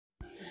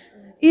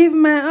If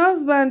my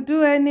husband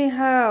do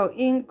anyhow,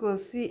 in go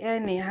see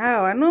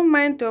anyhow. I no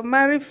mind to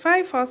marry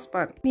 5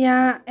 husbands.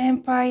 Tiannah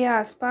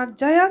empire spark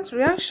giant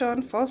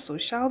reaction for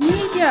social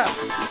media.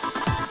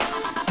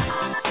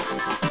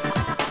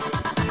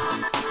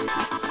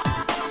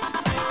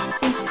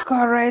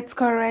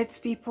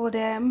 Correct people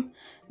them.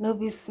 No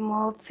be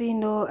small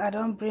thing, no. I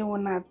don't bring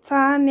una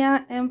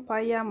Tiannah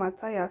empire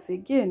Matthias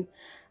again.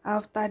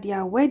 After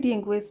their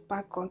wedding, wey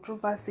spark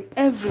controversy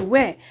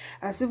everywhere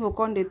as people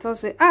come dey talk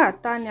say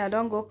Tiannah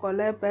don't go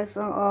collect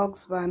person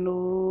husband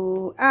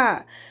oh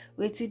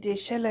wetin dey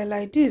shele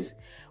like this.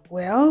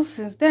 Well,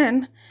 since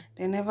then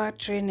they never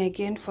train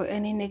again for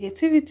any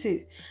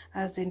negativity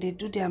as dem dey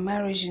do their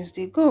marriages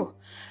they go.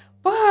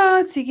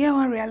 But e get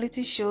one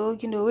reality show,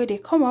 where they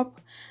come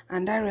up,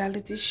 and that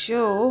reality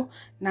show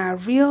na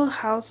Real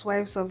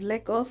Housewives of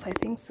Lagos, I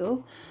think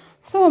so.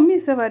 So me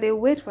sef I dey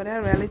wait for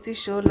that reality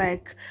show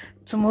like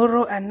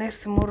tomorrow and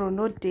next tomorrow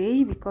no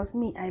day, because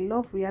me I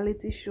love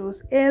reality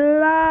shows a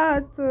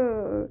lot.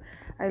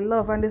 I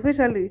love, and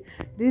especially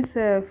this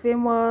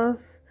famous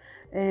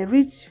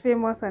rich,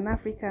 famous and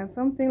African,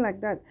 something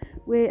like that,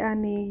 where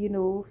any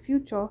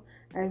future.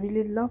 I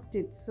really loved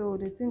it, so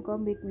the thing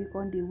can make me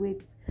on the wait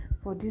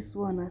for this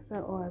one. I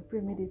said, oh, I pray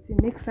me the thing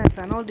make sense,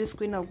 and all this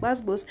Queen of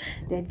Basbos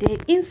that they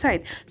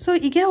inside. So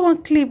you get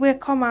one clip where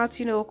come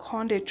out,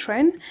 on the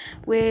trend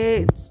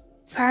where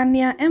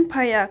Tiannah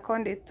empire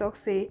con dey talk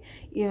say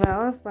if her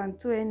husband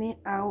do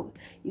anyhow,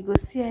 you go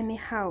see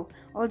anyhow.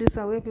 All this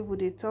are where people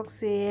they talk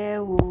say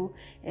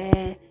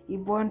he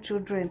born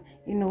children,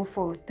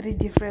 for 3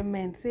 different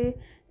men. Say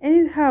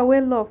anyhow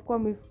where love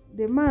come, if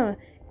the man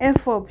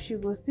F up, she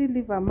go still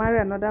leave and marry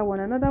another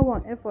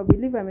one F up,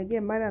 leave him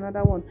again, marry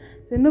another one.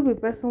 So no be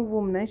person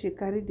womb now she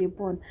carry the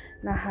born.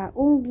 Now her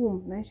own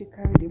womb now she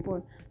carry the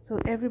born. So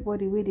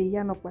everybody with the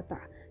yarn up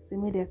water. So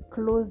may they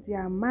close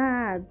their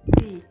mouth.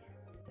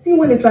 See,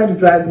 when they try to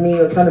drag me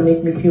or trying to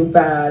make me feel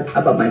bad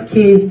about my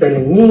kids,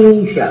 telling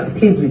me she has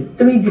kids with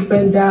 3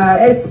 different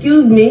dads.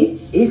 Excuse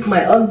me, if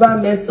my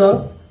husband mess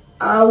up,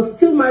 I'll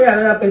still marry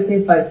another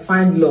person if I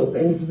find love,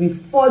 and it will be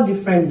 4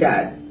 different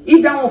dads.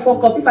 If that one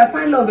fuck up, if I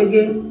find love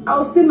again,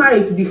 I'll still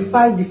marry it to be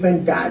 5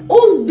 different dads.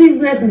 Whose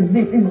business is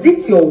it? Is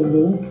it your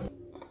womb?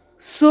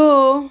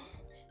 So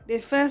the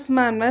first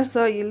man mess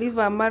up, you leave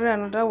and marry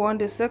another one.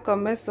 The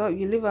second mess up,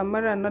 you leave and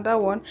marry another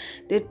one.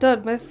 The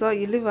third mess up,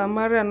 you leave and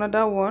marry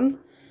another one.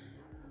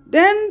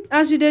 Then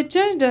as you they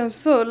change them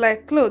so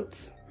like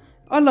clothes,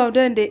 all of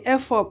them they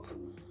F up.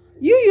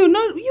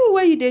 You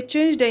where you they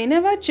change them, you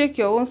never check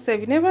your own self,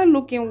 you never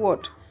look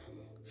inward.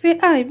 Say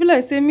it be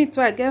like say me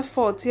too, I get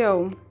fault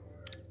here.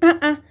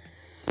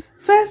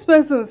 First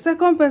person,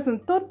 second person,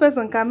 third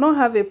person cannot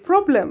have a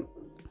problem.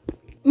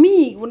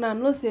 Me, when I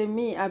know say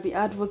me, I be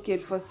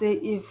advocate for say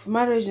if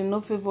marriage is no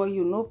favor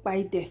you, no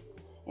buy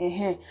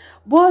there.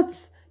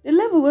 But the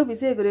level where we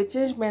say you go to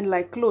change men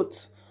like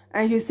clothes,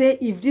 and you say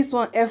if this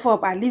one F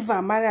up, I leave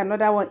and marry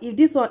another one. If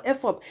this one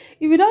F up,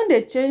 if you don't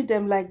they change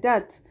them like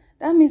that,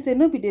 that means say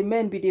no be the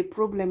men be the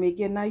problem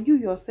again. Now you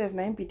yourself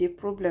now be the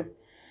problem.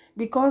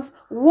 Because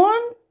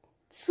 1,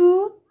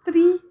 2,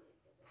 3,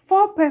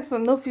 4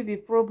 person no fit be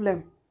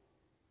problem.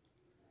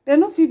 They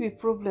no fit be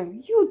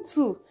problem. You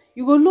too.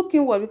 You go look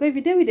inward, because if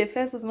you dey with the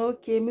first person,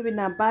 okay, maybe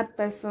na bad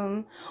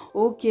person.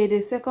 Okay, the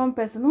second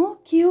person,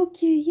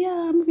 okay,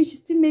 yeah, maybe she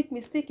still make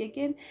mistake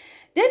again.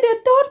 Then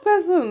the third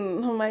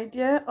person, oh my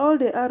dear, all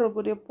the arrow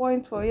go dey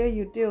point for where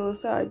you dey.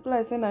 So I be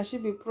like saying that she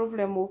be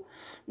problem.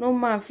 No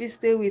man fit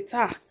stay with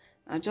her.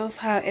 And just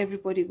how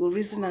everybody go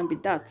reason and be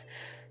that.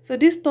 So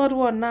this third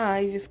one now,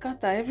 if you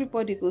scatter,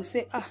 everybody go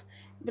say,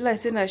 be like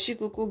saying that she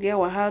could get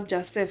wahala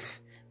herself.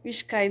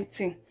 Which kind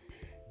thing?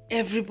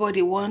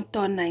 Everybody want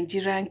turn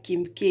Nigerian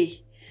Kim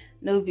K.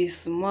 No be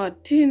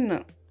smart,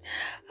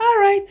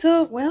 Alright,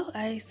 so well,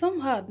 I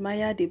somehow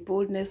admire the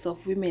boldness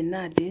of women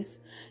nowadays.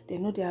 They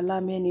know they allow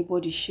me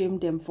anybody shame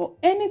them for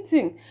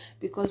anything,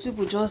 because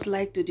people just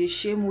like to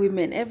shame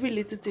women. Every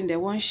little thing they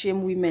want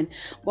shame women.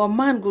 But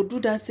man go do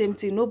that same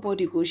thing,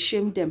 nobody go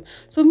shame them.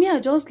 So me, I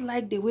just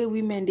like the way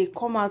women they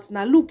come out.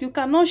 Now look, you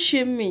cannot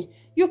shame me.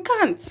 You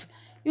can't.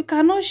 You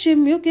cannot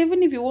shame me. Okay,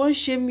 even if you want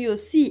shame me,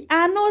 see,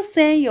 I not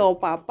saying your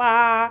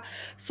papa.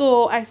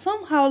 So I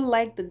somehow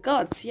like the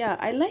guts. Yeah,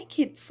 I like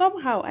it.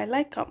 Somehow I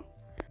like them.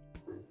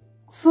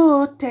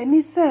 So Tenny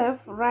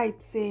self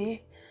right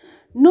say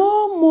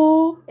no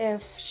more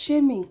F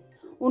shaming.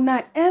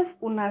 Una F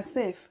una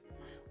self.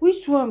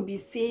 Which one be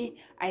say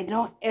I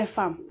don't F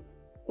am?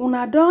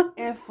 Una don't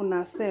F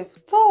una self.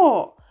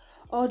 So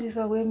all these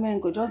women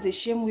go just the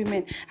shame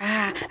women.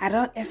 I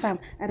don't F am.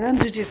 I don't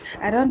do this.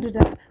 I don't do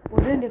that.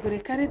 But then they go, they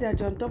carry their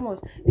John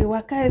Thomas. They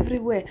waka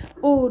everywhere.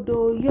 Old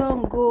or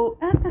young, go.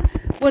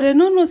 But they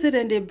don't know, say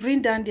then they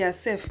bring down their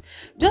self.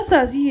 Just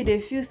as you, they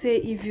feel say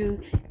if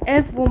you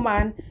F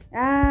woman,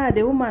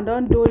 the woman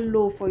don't do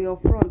low for your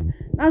front.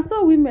 Now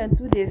so women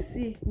too, they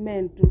see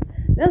men too.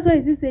 That's why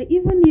you say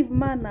even if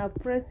man are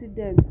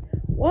president,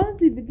 once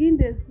he begin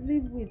to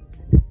sleep with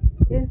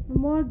a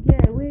small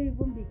girl wey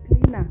even be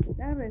cleaner,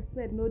 that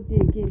respect no dey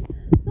again.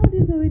 So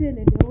this way then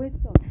they always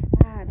talk,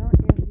 don't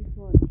F this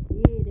one,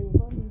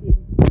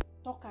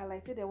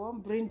 like say they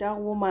won't bring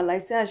down woman,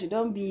 like say she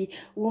don't be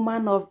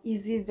woman of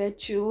easy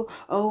virtue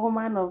or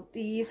woman of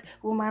this,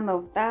 woman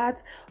of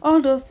that.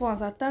 All those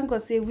ones. I thank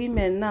God say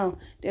women now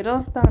they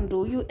don't stand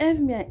though. You F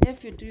me, I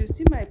F you. Do you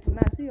see my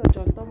puna? See your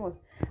John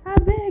Thomas. I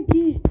beg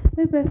you,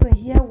 make person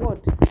hear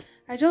what.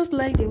 I just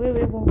like the way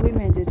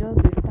women they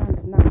just they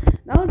stand now.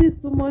 Now all this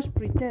too much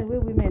pretend where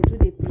women do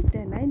they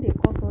pretend. Now they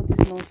cause all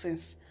this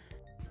nonsense.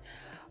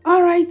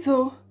 All right,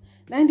 so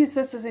now in this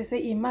first I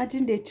say,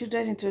 imagine the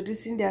children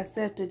introducing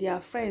themselves to their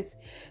friends.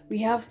 We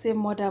have same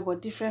mother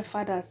but different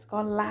fathers.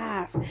 Come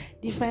laugh,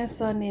 different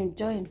surname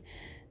join.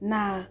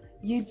 Nah,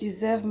 you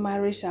deserve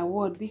marriage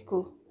award,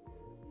 Biko.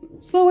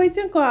 So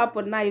wetin come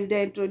happen now if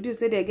they introduce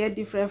say they get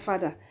different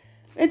father?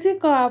 Wetin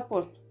come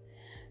happen?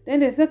 Then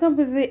the second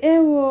person say, hey,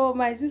 whoa,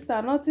 my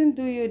sister, nothing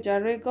do you,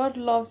 jare. God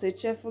loves a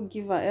cheerful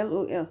giver,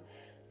 LOL.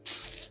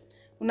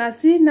 Una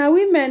see, now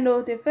women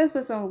know the first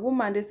person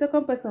woman, the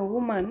second person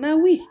woman, now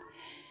we.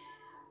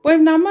 But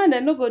if na man,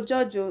 they no go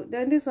judge you.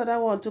 Then this other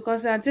one to come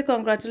say, auntie,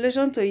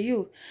 congratulations to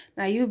you.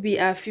 Now you be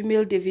a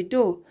female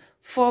Davido.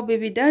 4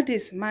 baby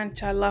daddies, man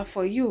chala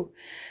for you.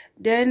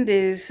 Then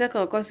the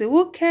second come say,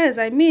 who cares?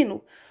 I mean,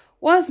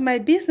 what's my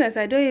business?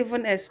 I don't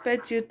even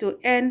expect you to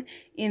earn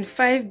in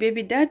 5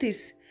 baby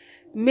daddies.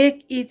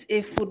 Make it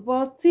a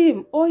football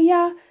team. Oh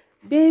yeah,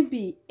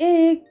 baby,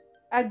 egg,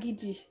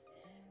 agidi.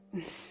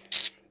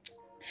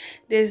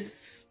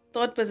 This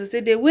third person say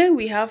the way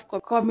we have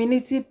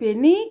community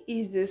penny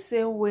is the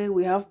same way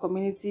we have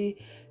community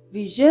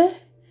vision.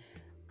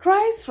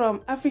 Cries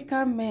from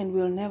African men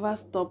will never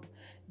stop.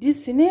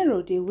 This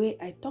scenario, the way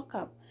I talk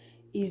am,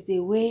 is the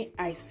way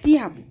I see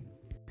am.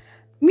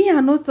 Me, I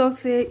no talk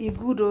say e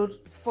good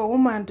for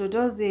woman to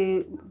just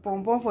dey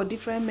bonbon for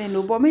different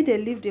men, but make they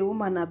leave the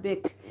woman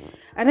abeg.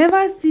 I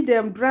never see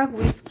them drag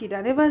Wizkid.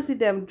 I never see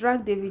them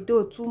drag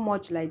Davido too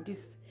much like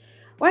this.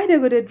 Why they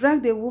go dey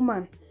drag the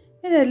woman?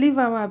 Make they leave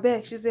am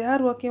abeg. She's a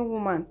hardworking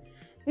woman.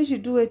 Make she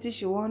do wetin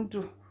she wan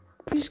do.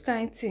 Which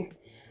kind thing?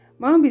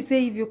 My own be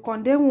say if you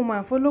condemn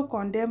woman, follow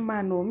condemn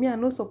man. Me, I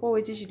no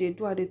support wetin she dey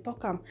do. I dey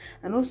talk am.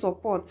 I no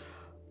support.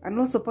 I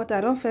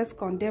don't first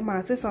condemn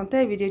her. Say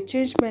sometimes if they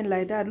change men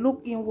like that,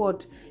 look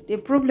inward. The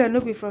problem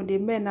no be from the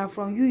men, na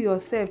from you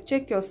yourself.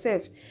 Check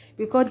yourself.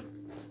 Because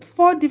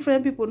 4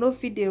 different people no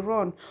fit dey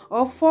run,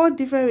 or 4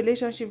 different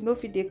relationships no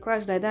fit dey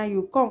crash like that.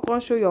 You come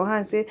show your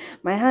hand, say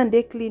my hand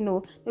dey clean,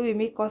 no be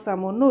me cause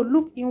am. No,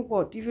 look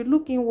inward. If you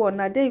look inward,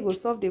 now there you go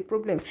solve the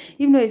problem.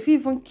 If you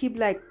even keep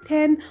like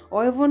 10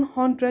 or even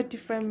 100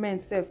 different men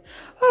self.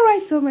 All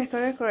right, so my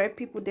correct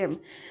people them.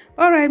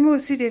 All right, we'll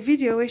see the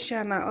video where she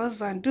and her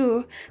husband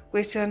do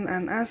question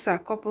and answer,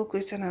 couple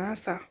question and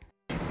answer.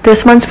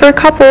 This one's for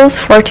couples.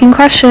 14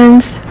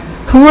 questions.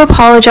 Who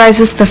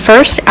apologizes the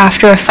first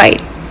after a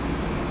fight?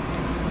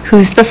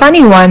 Who's the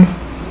funny one?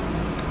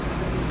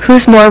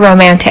 Who's more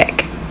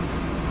romantic?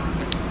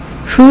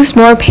 Who's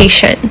more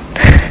patient?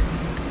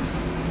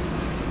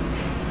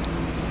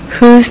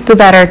 Who's the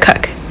better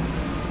cook?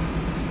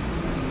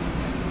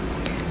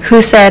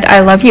 Who said I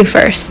love you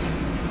first?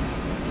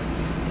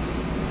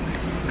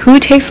 Who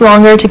takes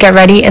longer to get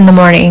ready in the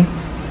morning?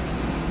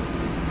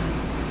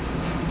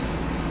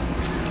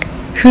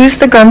 Who's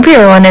the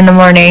grumpier one in the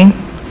morning?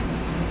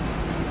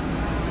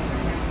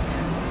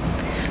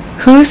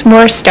 Who's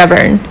more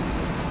stubborn?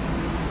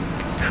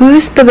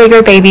 Who's the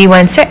bigger baby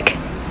when sick?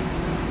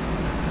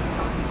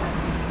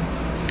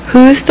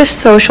 Who's the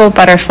social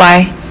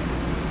butterfly?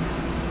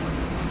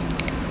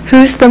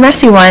 Who's the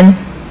messy one?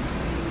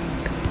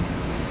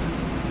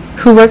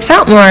 Who works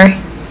out more?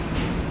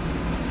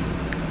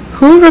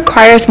 Who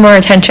requires more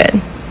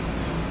attention?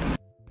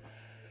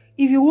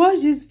 If you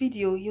watch this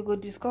video, you go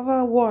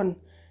discover one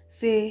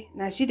say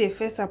now she dey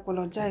first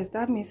apologize.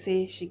 That means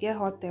say she get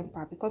hot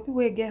temper, because people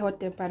wey get hot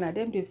temper na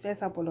them dey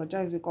first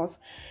apologize, because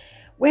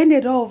when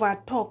they don't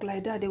over talk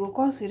like that, they go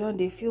come sit down,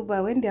 they feel bad.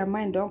 When their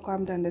mind don't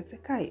calm down, they say,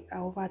 kai, I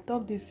over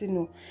talk this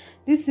thing,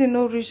 this thing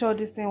no reach all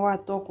this thing what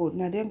I talk.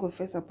 Now then go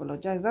first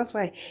apologize. That's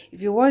why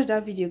if you watch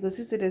that video, you go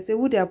see they say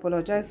who they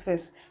apologize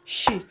first?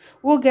 She.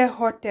 Who get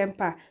hot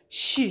temper?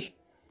 She.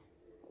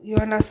 You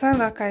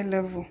understand that kind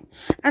of level.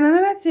 And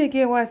another thing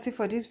again what I see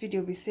for this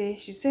video be say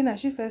she say now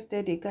she first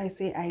tell the guy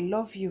say I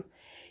love you.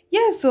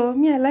 Yes, so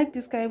me I like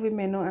this kind of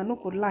women. No, I no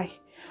could lie.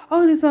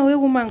 All this one where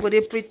woman go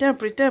they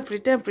pretend.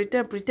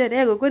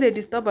 Hey, go they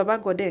disturb Baba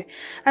go there.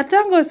 I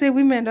thank God say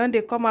women don't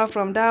they come out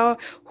from that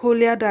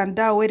holier than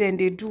that way than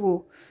they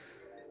do.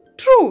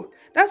 True.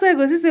 That's why I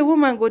go see say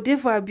woman go there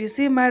for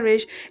abusive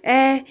marriage.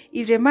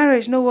 If the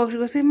marriage no work, she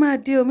go say, my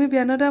dear, maybe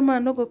another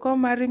man no go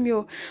come marry me.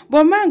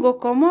 But man go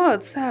come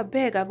out, say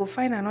beg, I go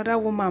find another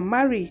woman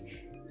marry.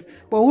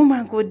 But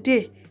woman go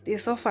there, they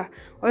suffer.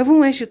 Or even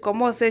when she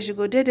come out, say she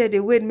go there, they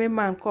wait, make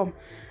man come.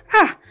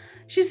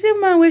 She see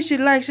man where she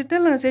like, she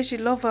tell her say she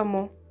love her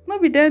more. No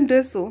be then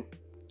do so.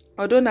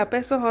 Although na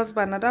person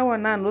husband, na that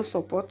one now no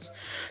support.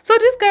 So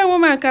this kind of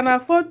woman can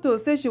afford to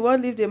say she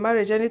won't leave the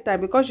marriage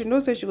anytime, because she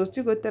knows say she will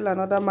still go tell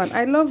another man,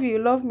 I love you, you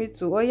love me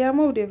too. Oh yeah,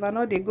 move they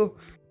not they go.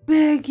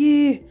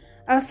 Beggy,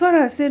 As far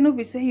as say no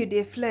be say you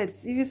dey flirt,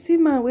 if you see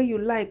man wey you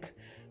like,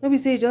 no be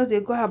say you just dey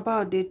go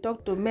about dey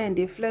talk to men,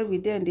 dey flirt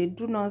with them, dey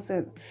do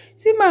nonsense.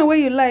 See man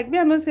wey you like, me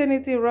I no see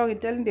anything wrong in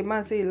telling the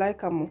man say you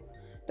like am o,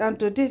 than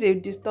today dey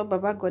disturb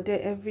Baba Gode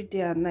every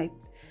day and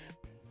night.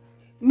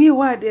 Me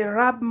why dey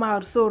rap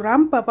mouth so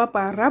ram papa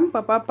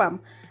pam,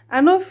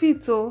 I no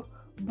fit o.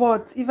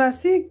 But if I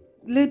see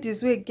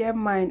ladies wey get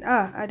mind,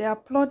 I dey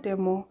applaud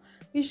them o.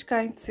 Which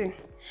kind thing?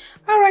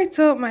 Alright,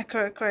 so my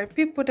correct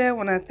people there,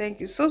 wanna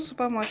thank you so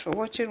super much for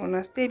watching.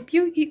 Wanna stay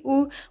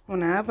beautiful,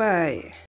 wanna bye.